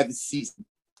goes by the season.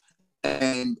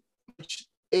 And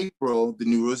April, the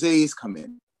new Rosés come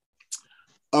in.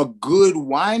 A good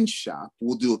wine shop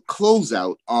will do a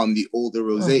closeout on the older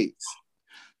Rosés.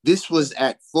 This was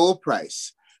at full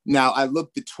price. Now, I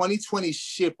looked, the 2020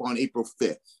 ship on April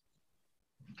 5th.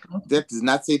 That does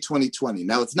not say 2020.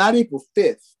 Now, it's not April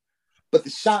 5th, but the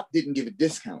shop didn't give a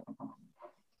discount.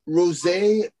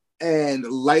 Rosé and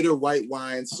lighter white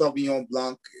wine, Sauvignon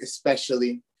Blanc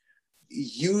especially,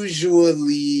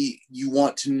 usually you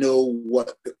want to know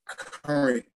what the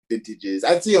current vintage is.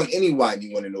 I'd say on any wine,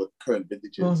 you want to know what the current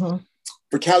vintage is.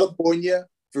 For California,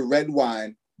 for red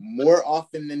wine, more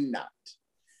often than not,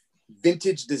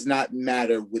 vintage does not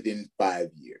matter within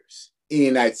 5 years.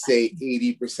 In, I'd say,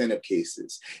 80% of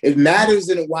cases. It matters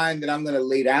in a wine that I'm going to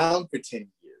lay down for 10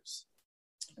 years.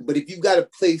 But if you've got a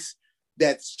place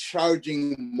that's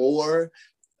charging more,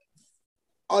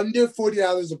 under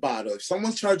 $40 a bottle, if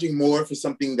someone's charging more for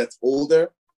something that's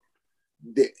older,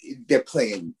 they're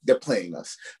playing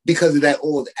us because of that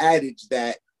old adage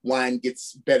that wine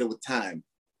gets better with time.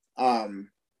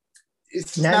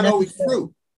 It's not always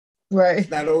true. Right. It's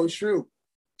not always true.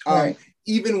 Right.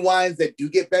 Even wines that do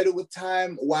get better with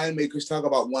time, winemakers talk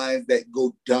about wines that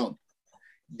go dumb.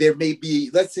 There may be,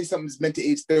 let's say something's meant to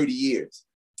age 30 years.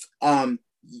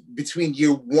 Between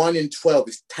year 1 and 12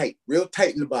 is tight, real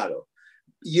tight in the bottle.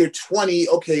 Year 20,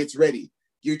 okay, it's ready.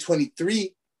 Year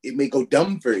 23, it may go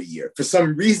dumb for a year. For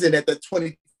some reason, at the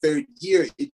 23rd year,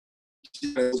 it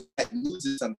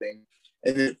loses something,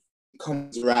 and then it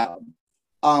comes around.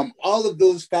 All of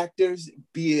those factors,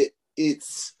 be it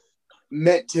it's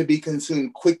meant to be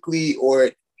consumed quickly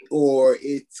or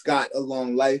it's got a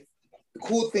long life. The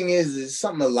cool thing is there's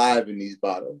something alive in these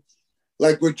bottles.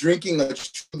 Like we're drinking a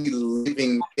truly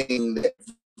living thing that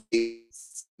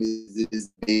is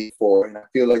made for, and I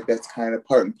feel like that's kind of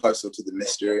part and parcel to the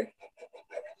mystery.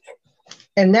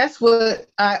 And that's what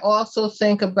I also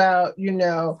think about, you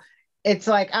know, it's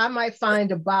like I might find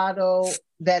a bottle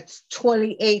that's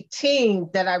 2018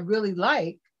 that I really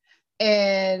like,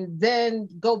 and then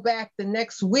go back the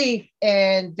next week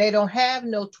and they don't have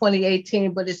no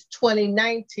 2018, but it's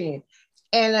 2019.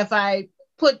 And if I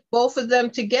put both of them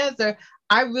together,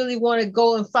 I really want to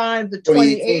go and find the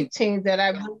 2018 that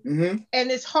I, and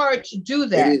it's hard to do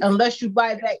that unless you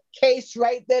buy that case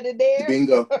right then and there.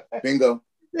 Bingo.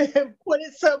 Put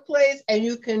it someplace and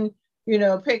you can, you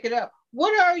know, pick it up.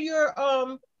 What are your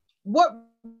what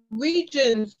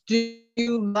regions do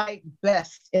you like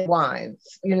best in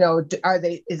wines? You know,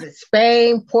 is it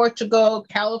Spain, Portugal,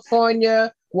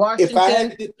 California, Washington? If I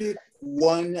had to pick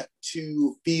one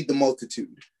to feed the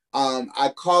multitude,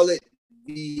 I call it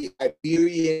the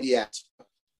Iberian diaspora,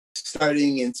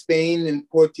 starting in Spain and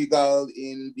Portugal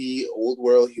in the old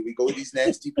world. Here we go with these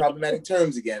nasty problematic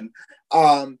terms again.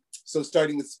 So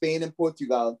starting with Spain and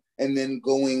Portugal, and then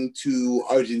going to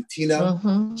Argentina,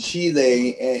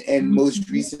 Chile, and most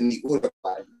recently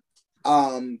Uruguay.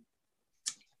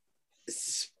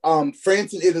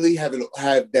 France and Italy have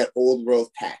that old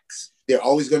world tax. They're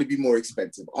always going to be more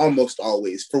expensive, almost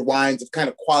always, for wines of kind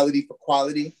of quality for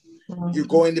quality. You're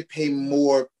going to pay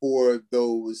more for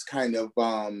those kind of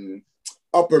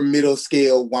upper middle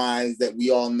scale wines that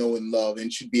we all know and love, and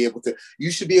you should be able to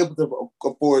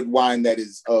afford wine that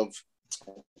is of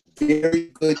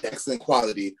very good, excellent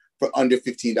quality for under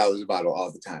 $15 a bottle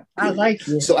all the time. I like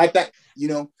it. So at that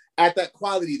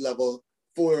quality level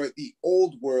for the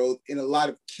old world, in a lot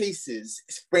of cases,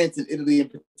 France and Italy in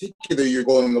particular, you're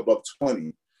going above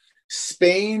 20.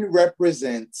 Spain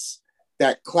represents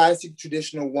that classic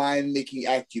traditional winemaking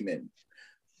acumen,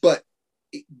 but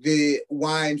the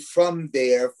wine from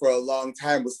there for a long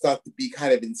time was thought to be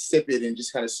kind of insipid and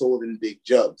just kind of sold in big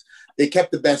jugs. They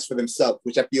kept the best for themselves,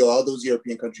 which I feel all those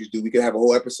European countries do. We could have a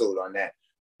whole episode on that.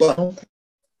 But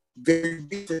very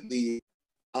recently,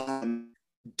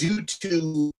 due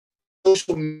to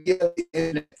social media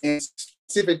and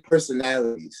specific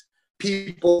personalities,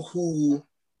 people who,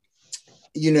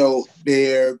 you know,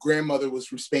 their grandmother was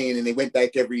from Spain and they went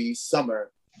back every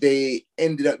summer, they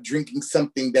ended up drinking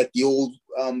something that the old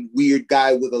weird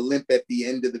guy with a limp at the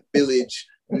end of the village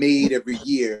made every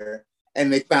year.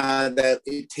 And they found that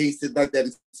it tasted like that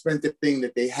expensive thing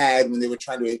that they had when they were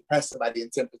trying to impress somebody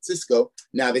in San Francisco.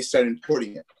 Now they started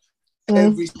importing it.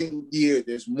 Every single year,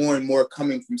 there's more and more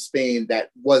coming from Spain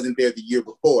that wasn't there the year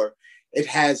before. It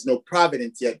has no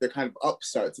provenance yet. They're kind of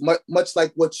upstarts, much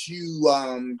like what you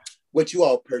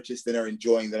all purchased and are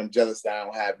enjoying that I'm jealous that I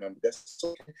don't have them. That's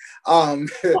okay.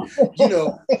 You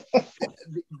know,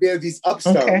 there are these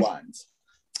upstart wines.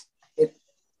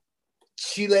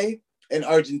 Chile and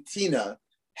Argentina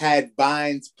had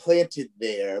vines planted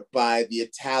there by the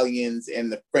Italians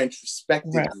and the French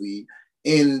respectively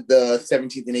in the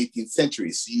 17th and 18th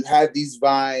centuries. So you have these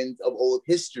vines of old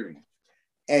history,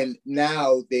 and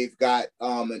now they've got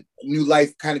a new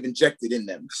life kind of injected in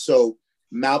them. So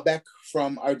Malbec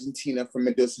from Argentina, from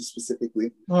Mendoza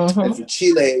specifically, and from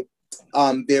Chile,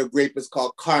 their grape is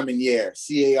called Carmenere,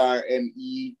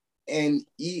 Carmenere,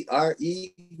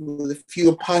 with a few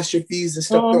apostrophes and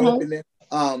stuff thrown up in there.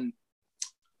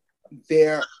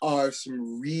 There are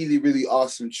some really, really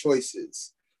awesome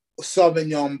choices.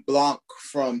 Sauvignon Blanc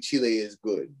from Chile is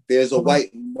good. There's a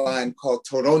white wine called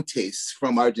Torrontés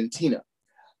from Argentina.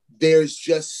 There's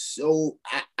just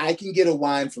I can get a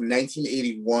wine from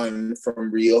 1981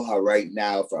 from Rioja right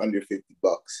now for under $50.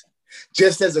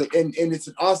 Just as and it's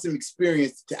an awesome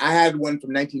experience. I had one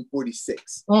from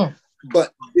 1946.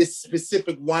 But this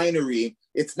specific winery,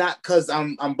 it's not because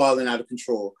I'm balling out of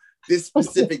control. This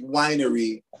specific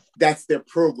winery, that's their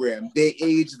program. They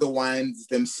age the wines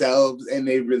themselves and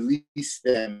they release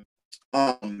them.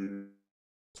 In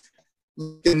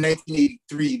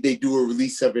 1983, they do a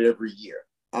release of it every year.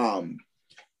 A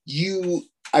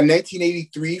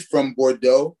 1983 from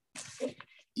Bordeaux,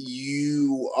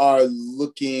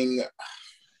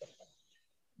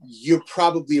 you're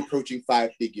probably approaching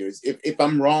five figures. If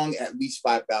I'm wrong, at least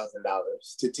 $5,000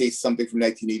 to taste something from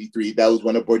 1983. That was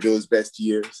one of Bordeaux's best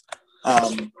years.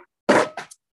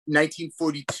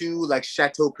 1942, like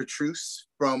Chateau Petrus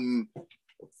from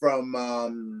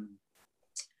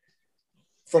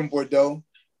Bordeaux.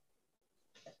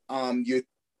 you're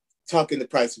talking the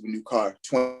price of a new car,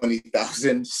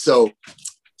 $20,000. So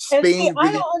And see, Spain I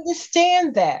really, don't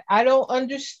understand that. I don't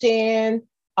understand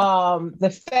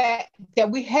the fact that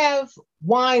we have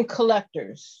wine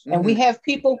collectors and we have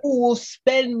people who will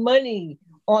spend money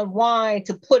on wine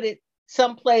to put it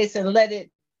someplace and let it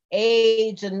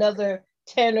age another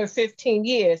 10 or 15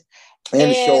 years.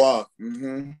 and show off.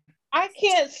 I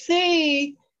can't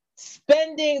see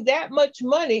spending that much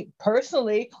money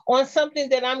personally on something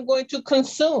that I'm going to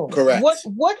consume. Correct.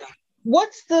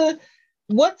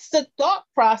 What's the thought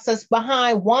process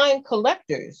behind wine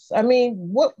collectors? I mean,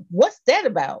 what's that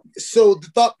about? So the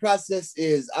thought process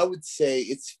is, I would say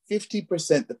it's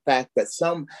 50% the fact that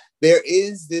there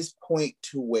is this point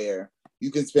to where you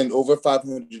can spend over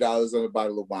 $500 on a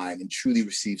bottle of wine and truly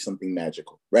receive something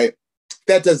magical, right?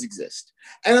 That does exist.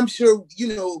 And I'm sure,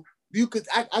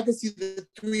 I could see the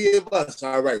three of us,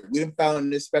 all right, we done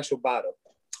found this special bottle.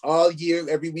 All year,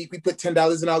 every week, we put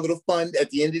 $10 in our little fund.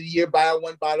 At the end of the year, buy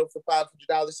one bottle for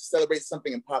 $500 to celebrate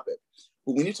something and pop it.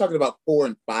 But when you're talking about 4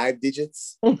 and 5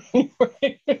 digits,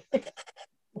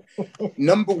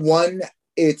 number one,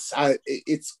 it's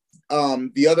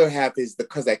the other half is the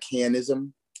 "cause I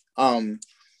canism."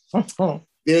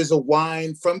 There's a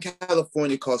wine from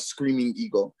California called Screaming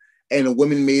Eagle, and a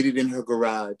woman made it in her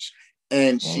garage,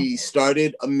 and she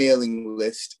started a mailing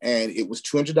list, and it was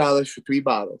 $200 for 3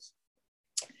 bottles.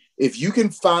 If you can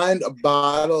find a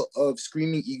bottle of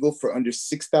Screaming Eagle for under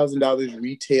 $6,000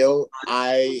 retail,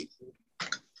 I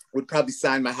would probably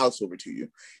sign my house over to you.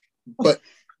 But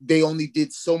they only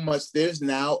did so much. There's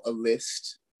now a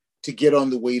list to get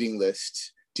on the waiting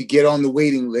list, to get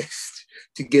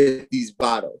these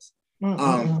bottles.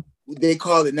 They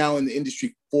call it now in the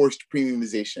industry forced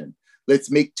premiumization. Let's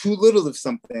make too little of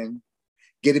something,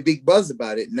 get a big buzz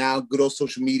about it. Now, good old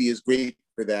social media is great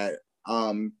for that.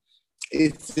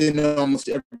 It's in almost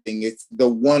everything. It's the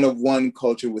one-of-one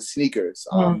culture with sneakers.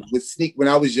 When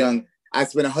I was young, I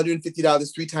spent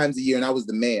 $150 3 times a year, and I was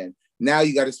the man. Now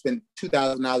you got to spend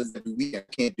 $2,000 every week. I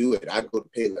can't do it. I go to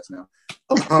Payless now.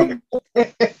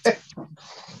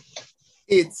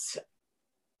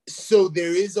 So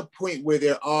there is a point where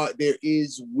there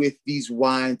is with these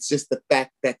wines, just the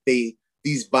fact that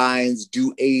these vines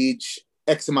do age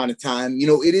X amount of time.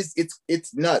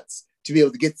 It's nuts to be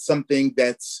able to get something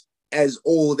that's as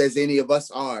old as any of us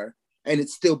are, and it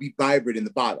still be vibrant in the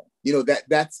bottle.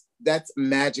 That's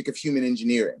magic of human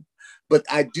engineering. But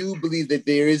I do believe that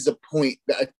there is a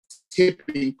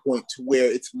tipping point to where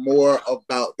it's more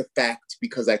about the fact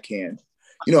because I can.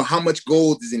 How much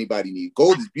gold does anybody need?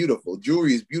 Gold is beautiful.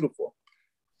 Jewelry is beautiful.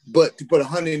 But to put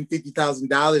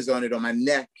 $150,000 on it on my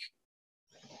neck,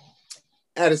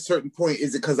 at a certain point,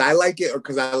 is it because I like it or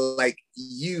because I like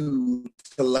you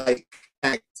to like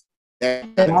that? I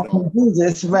can do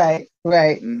this, right.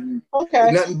 Okay.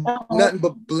 Nothing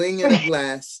but bling in a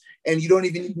glass, and you don't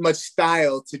even need much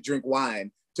style to drink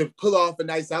wine. To pull off a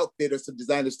nice outfit or some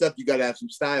designer stuff, you got to have some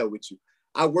style with you.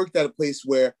 I worked at a place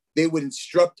where they would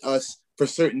instruct us for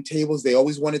certain tables. They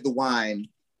always wanted the wine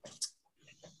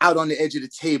out on the edge of the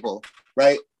table,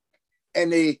 right?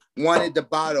 And they wanted the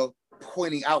bottle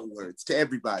pointing outwards to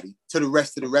everybody, to the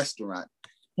rest of the restaurant.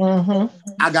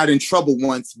 I got in trouble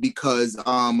once because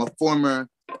a former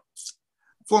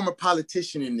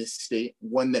politician in this state,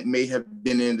 one that may have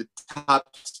been in the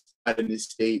top spot in this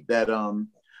state, that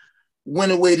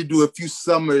went away to do a few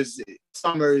summers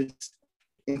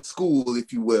in school,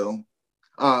 if you will.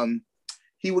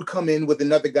 He would come in with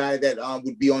another guy that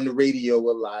would be on the radio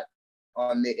a lot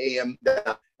on the AM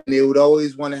dial, and they would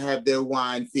always want to have their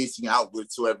wine facing outward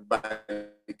so everybody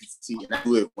could see. And I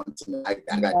do it once, and I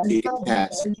got taken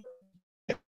past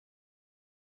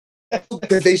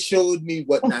because they showed me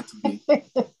what not to be.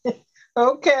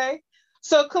 Okay.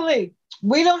 So, Khalil,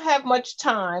 we don't have much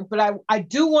time, but I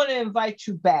do want to invite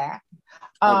you back.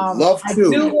 I would love to. I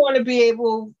do want to be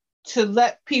able to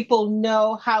let people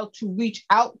know how to reach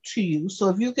out to you. So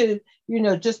if you could,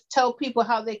 just tell people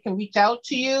how they can reach out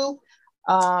to you,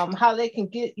 how they can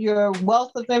get your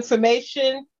wealth of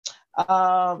information,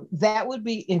 that would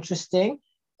be interesting.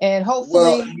 And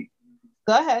hopefully,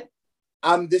 go ahead.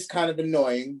 I'm this kind of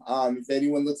annoying. If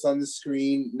anyone looks on the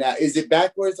screen now, is it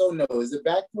backwards? Oh no, is it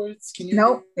backwards? Can you?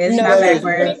 Nope, it's not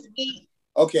backwards.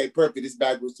 Okay, perfect. It's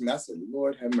backwards to me. I said,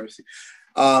 Lord have mercy.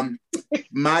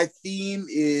 My theme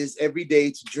is every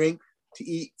day to drink, to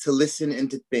eat, to listen, and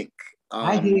to think.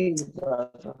 I hear you,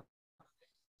 brother.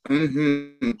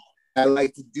 I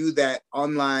like to do that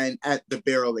online at the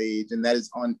Barrel Age, and that is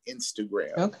on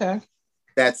Instagram. Okay.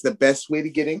 That's the best way to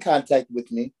get in contact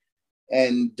with me.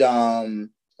 And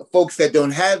folks that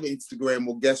don't have Instagram,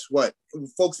 well, guess what?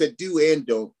 Folks that do and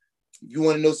don't, If you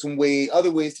want to know some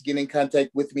other ways to get in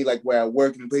contact with me, like where I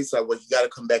work and places I work, you got to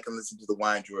come back and listen to the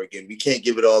Wine Drawer again. We can't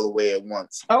give it all away at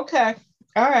once. Okay.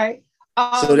 All right.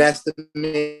 So that's the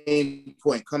main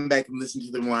point. Come back and listen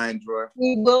to the Wine Drawer.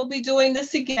 We will be doing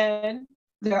this again.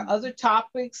 There are other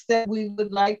topics that we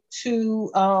would like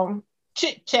to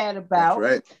chit-chat about.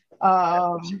 That's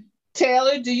right.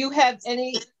 Taylor, do you have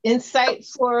any insight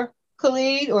for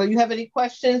Khalid, or you have any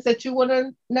questions that you want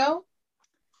to know?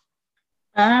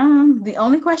 The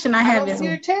only question I have is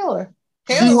Taylor.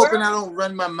 I'm hoping I don't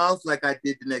run my mouth like I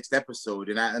did the next episode,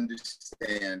 and I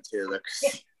understand, Taylor.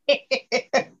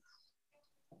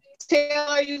 Taylor,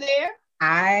 are you there?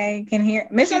 I can hear.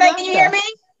 Miss Renee, can you hear me?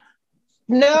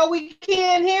 No, we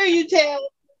can't hear you, Taylor.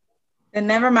 Then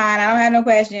never mind. I don't have no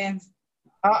questions.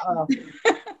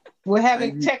 We're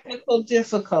having technical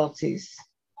difficulties.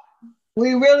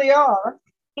 We really are.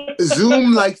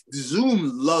 Zoom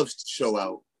loves to show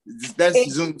out.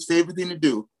 That's Zoom's favorite thing to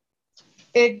do.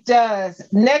 It does.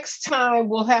 Next time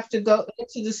we'll have to go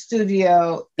into the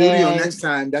studio. Next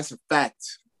time. That's a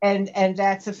fact. And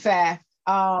that's a fact.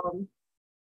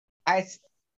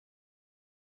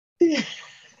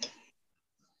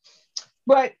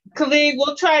 But Khalid,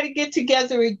 we'll try to get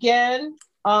together again.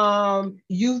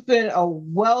 You've been a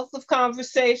wealth of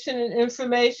conversation and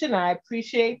information. I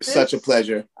appreciate this. Such a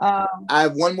pleasure. I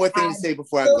have one more thing to say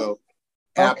before I go.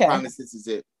 And okay. I promise this is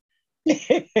it.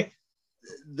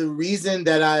 The reason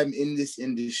that I'm in this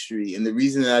industry and the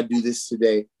reason that I do this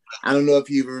today, I don't know if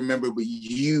you even remember, but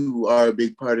you are a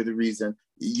big part of the reason.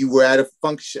 You were at a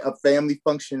family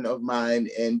function of mine,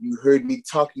 and you heard me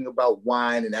talking about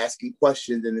wine and asking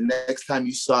questions. And the next time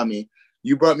you saw me,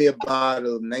 you brought me a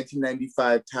bottle of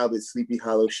 1995 Talbot Sleepy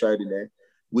Hollow Chardonnay,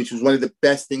 which was one of the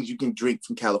best things you can drink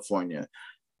from California.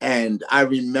 And I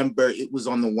remember it was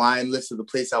on the wine list of the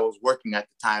place I was working at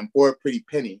the time for a pretty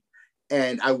penny.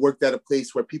 And I worked at a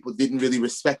place where people didn't really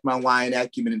respect my wine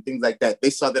acumen and things like that. They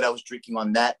saw that I was drinking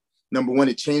on that. Number one,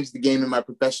 it changed the game in my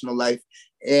professional life.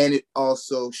 And it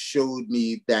also showed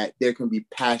me that there can be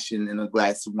passion in a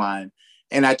glass of wine.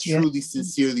 And I truly,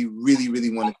 sincerely, really, really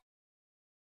want to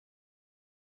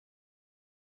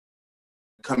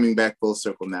coming back full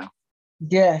circle now.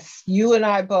 Yes, you and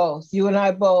I both.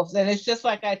 And it's just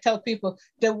like I tell people,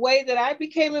 the way that I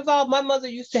became involved, my mother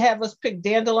used to have us pick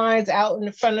dandelions out in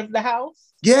the front of the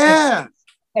house. Yeah.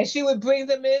 And she would bring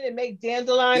them in and make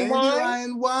dandelion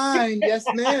wine. Yes,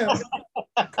 ma'am.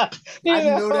 I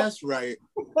know that's right.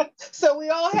 So we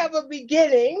all have a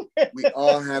beginning. We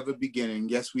all have a beginning.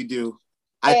 Yes, we do.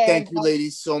 I thank you,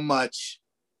 ladies, so much.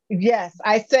 Yes,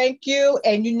 I thank you.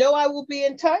 And I will be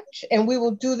in touch, and we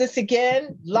will do this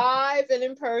again live and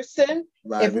in person.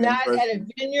 If not at a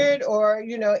vineyard or,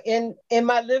 in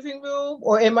my living room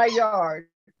or in my yard.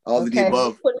 All of the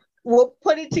above. We'll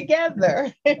put it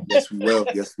together. Yes, we will.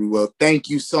 Yes, we will. Thank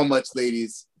you so much,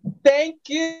 ladies. Thank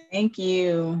you. Thank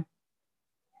you.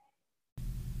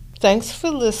 Thanks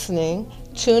for listening.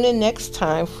 Tune in next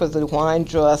time for the Wine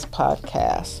Drawers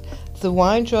podcast. The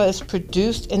Wine Drawer is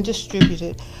produced and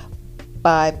distributed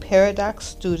by Paradox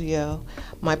Studio.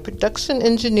 My production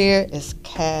engineer is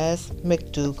Kaz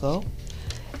McDougall,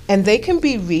 and they can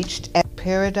be reached at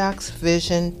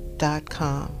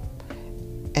paradoxvision.com.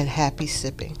 And happy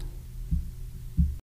sipping.